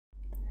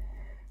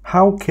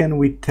how can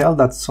we tell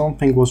that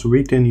something was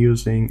written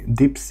using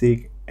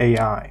DeepSeek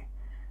AI?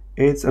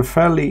 It's a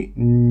fairly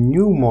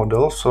new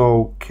model,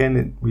 so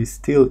can we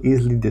still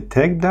easily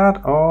detect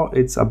that, or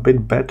it's a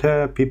bit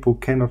better, people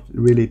cannot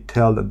really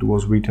tell that it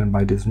was written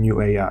by this new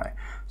AI?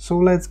 So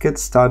let's get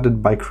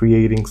started by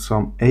creating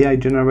some AI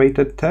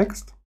generated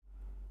text.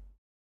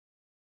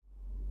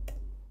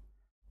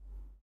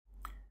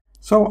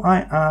 So I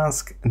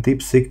ask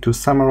DeepSeek to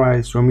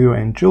summarize Romeo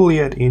and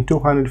Juliet in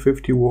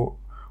 250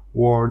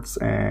 words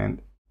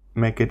and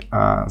make it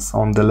as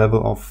on the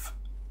level of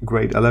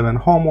grade 11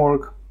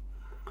 homework.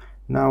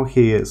 Now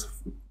he is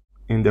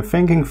in the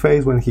thinking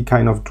phase when he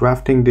kind of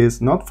drafting this,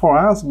 not for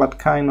us, but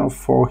kind of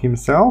for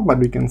himself, but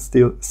we can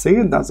still see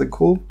it. That's a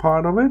cool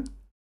part of it.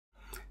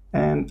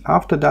 And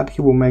after that,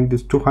 he will make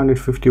this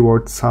 250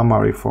 word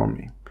summary for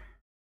me.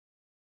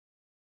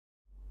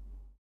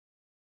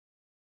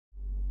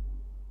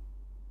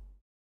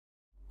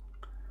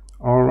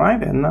 All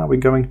right, and now we're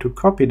going to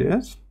copy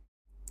this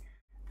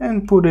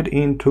and put it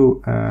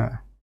into a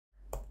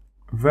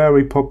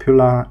very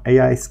popular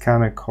AI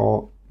scanner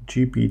called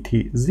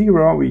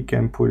GPT-0. We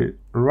can put it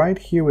right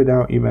here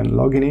without even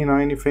logging in or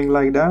anything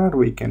like that.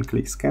 We can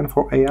click scan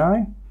for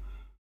AI.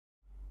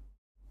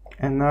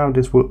 And now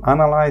this will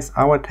analyze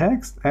our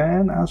text.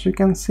 And as you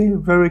can see,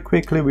 very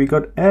quickly, we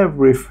got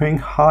everything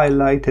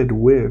highlighted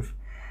with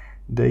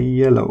the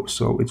yellow.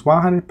 So it's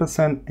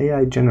 100%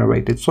 AI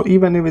generated. So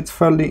even if it's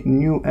fairly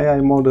new AI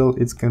model,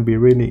 it can be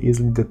really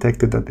easily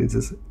detected that it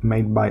is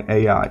made by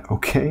AI,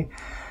 okay?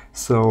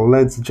 So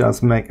let's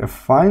just make a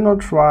final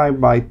try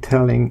by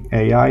telling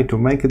AI to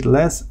make it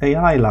less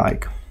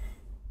AI-like.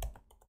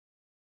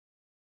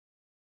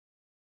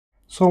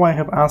 So I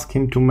have asked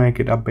him to make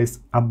it a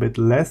bit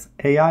less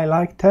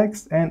AI-like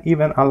text and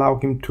even allow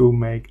him to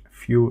make a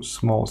few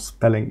small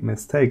spelling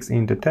mistakes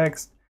in the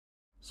text.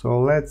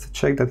 So let's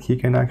check that he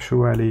can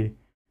actually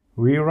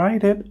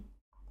rewrite it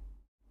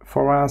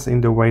for us in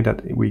the way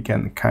that we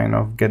can kind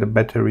of get a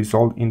better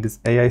result in this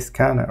AI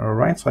scanner. All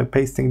right, so I'm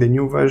pasting the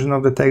new version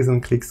of the text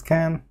and click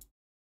scan.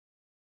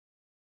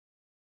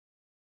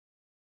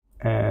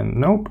 And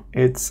nope,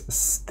 it's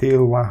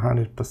still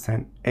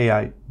 100%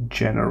 AI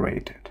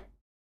generated.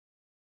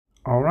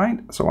 All right,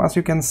 so as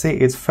you can see,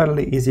 it's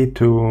fairly easy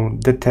to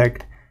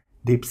detect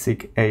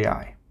DeepSeek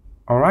AI.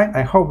 All right,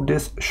 I hope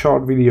this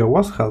short video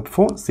was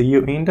helpful. See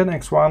you in the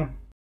next one.